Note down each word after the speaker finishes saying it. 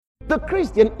The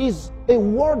Christian is a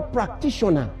word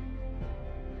practitioner.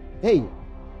 Hey,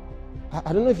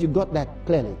 I don't know if you got that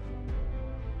clearly.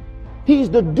 He is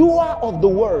the doer of the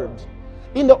word.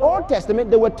 In the Old Testament,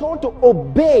 they were told to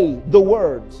obey the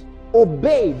words.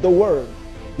 Obey the word.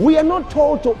 We are not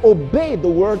told to obey the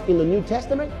word in the New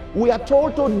Testament. We are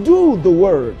told to do the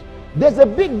word. There's a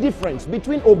big difference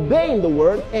between obeying the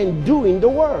word and doing the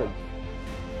word.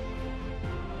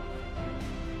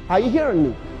 Are you hearing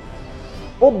me?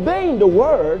 Obeying the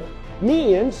word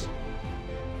means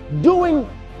doing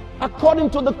according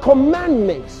to the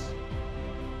commandments.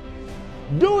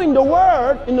 Doing the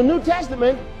word in the New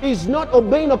Testament is not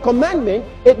obeying a commandment.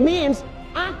 It means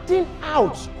acting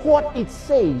out what it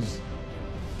says.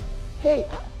 Hey,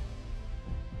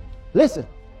 listen.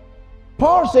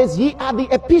 Paul says, ye are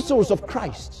the epistles of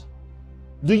Christ.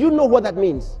 Do you know what that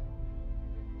means?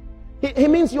 He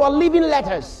means you are living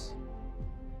letters.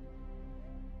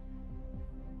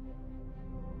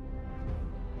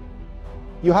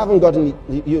 You haven't gotten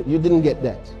it. You didn't get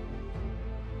that.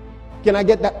 Can I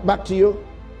get that back to you?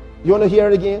 You want to hear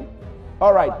it again?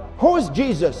 All right. Who is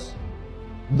Jesus?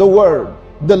 The Word,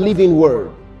 the living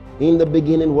Word. In the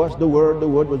beginning was the Word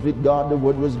was with God, the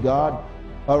Word was God.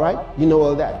 All right? You know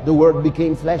all that. The Word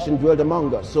became flesh and dwelt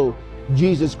among us. So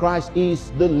Jesus Christ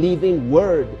is the living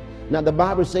Word. Now the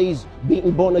Bible says,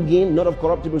 being born again, not of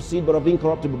corruptible seed, but of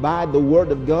incorruptible, by the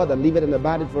Word of God that liveth and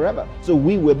abideth forever. So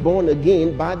we were born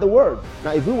again by the Word.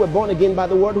 Now if we were born again by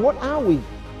the Word, what are we?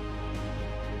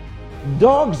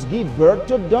 Dogs give birth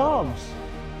to dogs.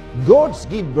 Goats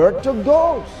give birth to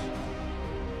goats.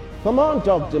 Come on,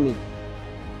 talk to me.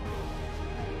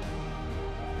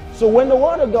 So when the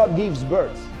Word of God gives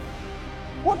birth,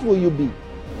 what will you be?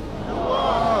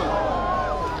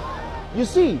 You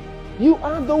see, you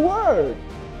are the Word.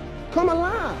 Come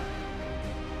alive.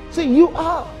 See, you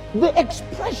are the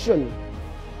expression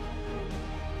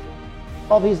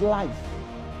of His life.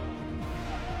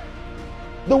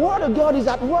 The Word of God is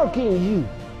at work in you.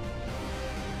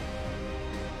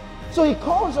 So He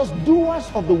calls us doers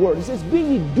of the Word. He says, be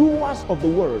ye doers of the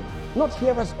Word, not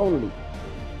hearers only.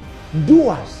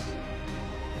 Doers.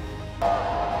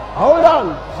 Hold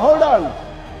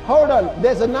on.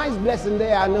 There's a nice blessing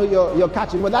there. I know you're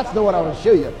catching, but that's not what I want to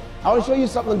show you. I want to show you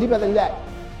something deeper than that.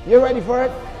 You ready for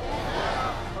it?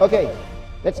 Okay,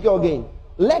 let's go again.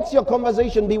 Let your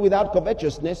conversation be without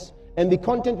covetousness, and be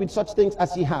content with such things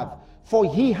as ye have. For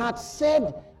He hath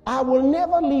said, I will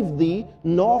never leave thee,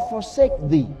 nor forsake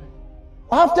thee.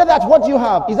 After that, what do you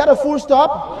have? Is that a full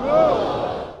stop?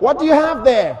 No. What do you have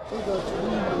there?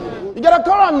 You got a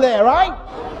column there, right?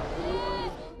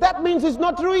 That means it's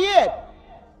not through yet.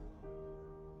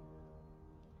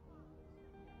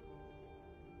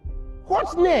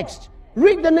 What's next?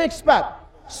 Read the next part.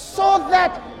 So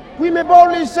that we may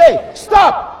boldly say,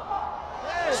 stop.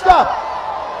 Stop.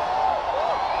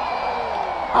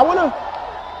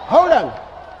 Hold on.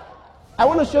 I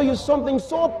want to show you something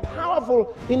so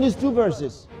powerful in these two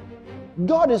verses.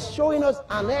 God is showing us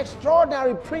an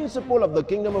extraordinary principle of the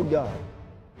kingdom of God.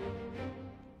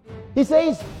 He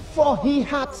says, for He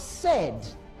hath said,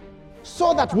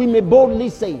 so that we may boldly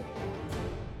say.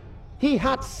 He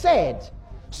hath said,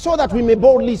 so that we may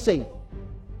boldly say.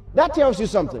 That tells you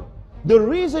something. The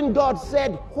reason God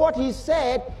said what He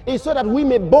said is so that we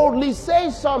may boldly say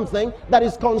something that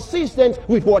is consistent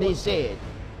with what He said.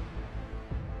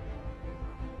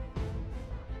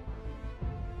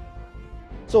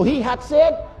 So He had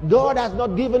said, God has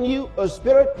not given you a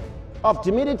spirit of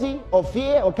timidity, or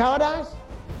fear, or cowardice,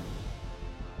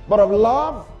 but of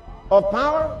love, of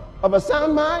power, of a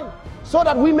sound mind, so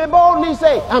that we may boldly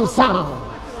say, I'm sound.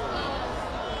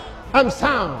 I'm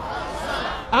sound.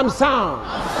 I'm sound.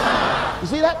 You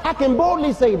see that? I can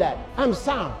boldly say that. I'm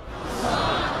sound.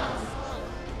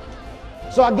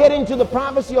 So I get into the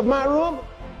privacy of my room,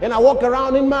 and I walk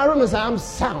around in my room and say, I'm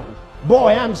sound.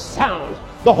 Boy, I'm sound.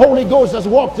 The Holy Ghost has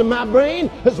walked in my brain,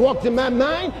 has walked in my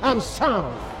mind. I'm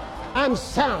sound. I'm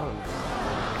sound.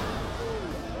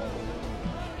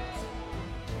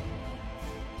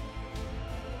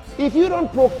 If you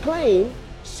don't proclaim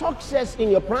success in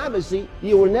your privacy,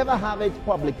 you will never have it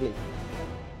publicly.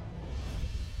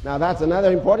 Now that's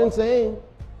another important saying.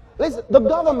 Listen, the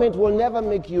government will never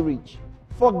make you rich.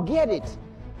 Forget it.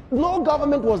 No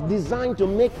government was designed to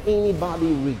make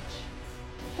anybody rich.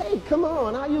 Hey, come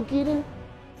on, are you kidding?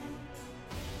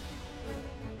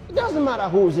 It doesn't matter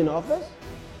who's in office.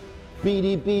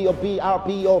 PDP or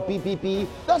PRP or PPP.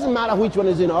 Doesn't matter which one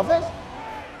is in office.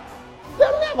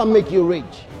 They'll never make you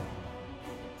rich.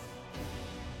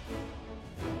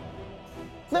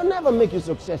 They'll never make you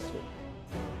successful.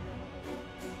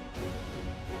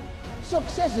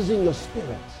 Success is in your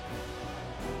spirit.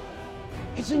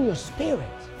 It's in your spirit.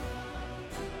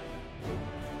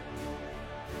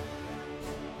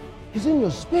 It's in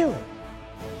your spirit.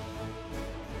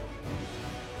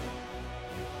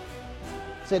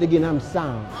 Say it again, I'm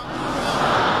sound.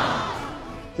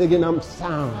 Say it again, I'm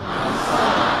sound.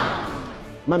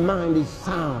 My mind is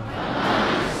sound.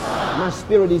 My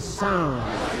spirit is sound.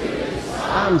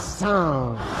 I'm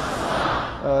sound.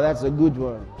 Oh, that's a good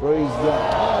one. Praise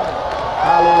God.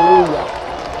 Hallelujah.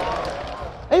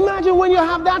 Imagine when you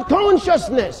have that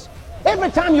consciousness.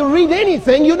 Every time you read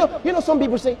anything, you know, some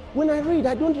people say, when I read,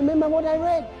 I don't remember what I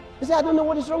read. They say, I don't know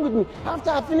what is wrong with me.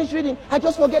 After I finish reading, I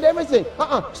just forget everything.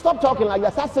 Stop talking like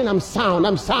that. Start saying, I'm sound,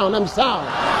 I'm sound, I'm sound.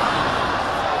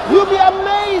 You'll be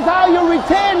amazed how you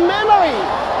retain memory.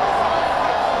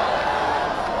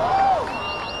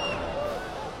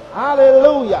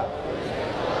 Hallelujah.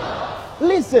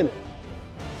 Listen,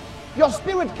 your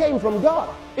spirit came from God.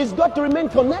 It's got to remain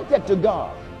connected to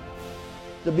God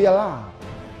to be alive.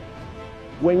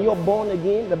 When you're born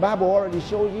again, the Bible already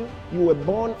showed you, you were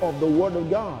born of the Word of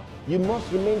God. You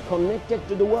must remain connected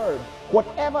to the Word.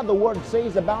 Whatever the Word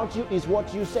says about you is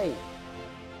what you say.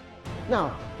 Now,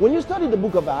 when you study the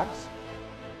book of Acts,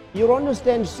 you'll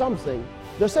understand something.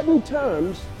 There are certain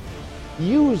terms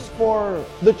used for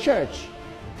the church,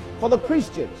 for the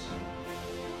Christians.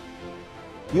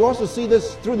 You also see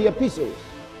this through the epistles.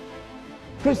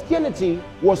 Christianity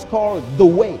was called the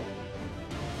way.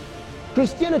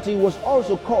 Christianity was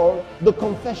also called the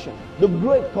confession, the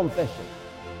great confession.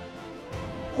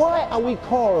 Why are we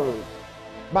called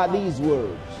by these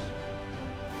words?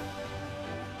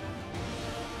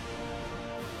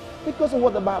 Because of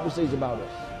what the Bible says about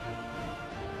us.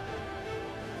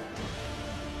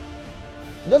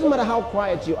 It doesn't matter how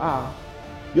quiet you are,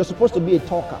 you're supposed to be a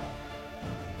talker.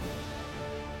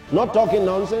 Not talking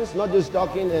nonsense, not just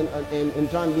talking and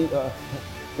trying to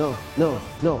be,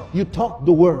 no. You talk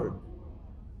the word.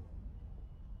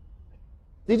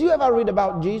 Did you ever read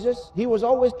about Jesus? He was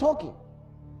always talking.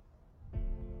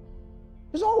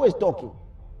 He's always talking.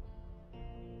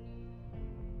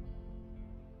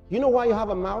 You know why you have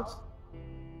a mouth?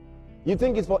 You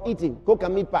think it's for eating. Cook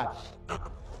and meat patch.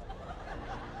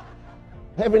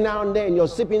 Every now and then you're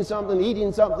sipping something,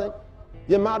 eating something.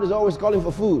 Your mouth is always calling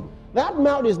for food. That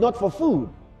mouth is not for food.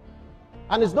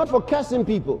 And it's not for cursing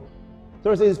people.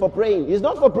 So it says it's for praying. It's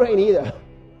not for praying either.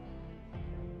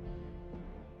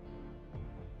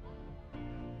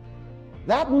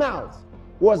 That mouth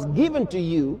was given to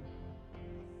you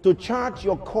to chart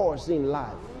your course in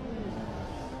life.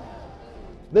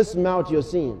 This mouth you're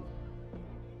seeing,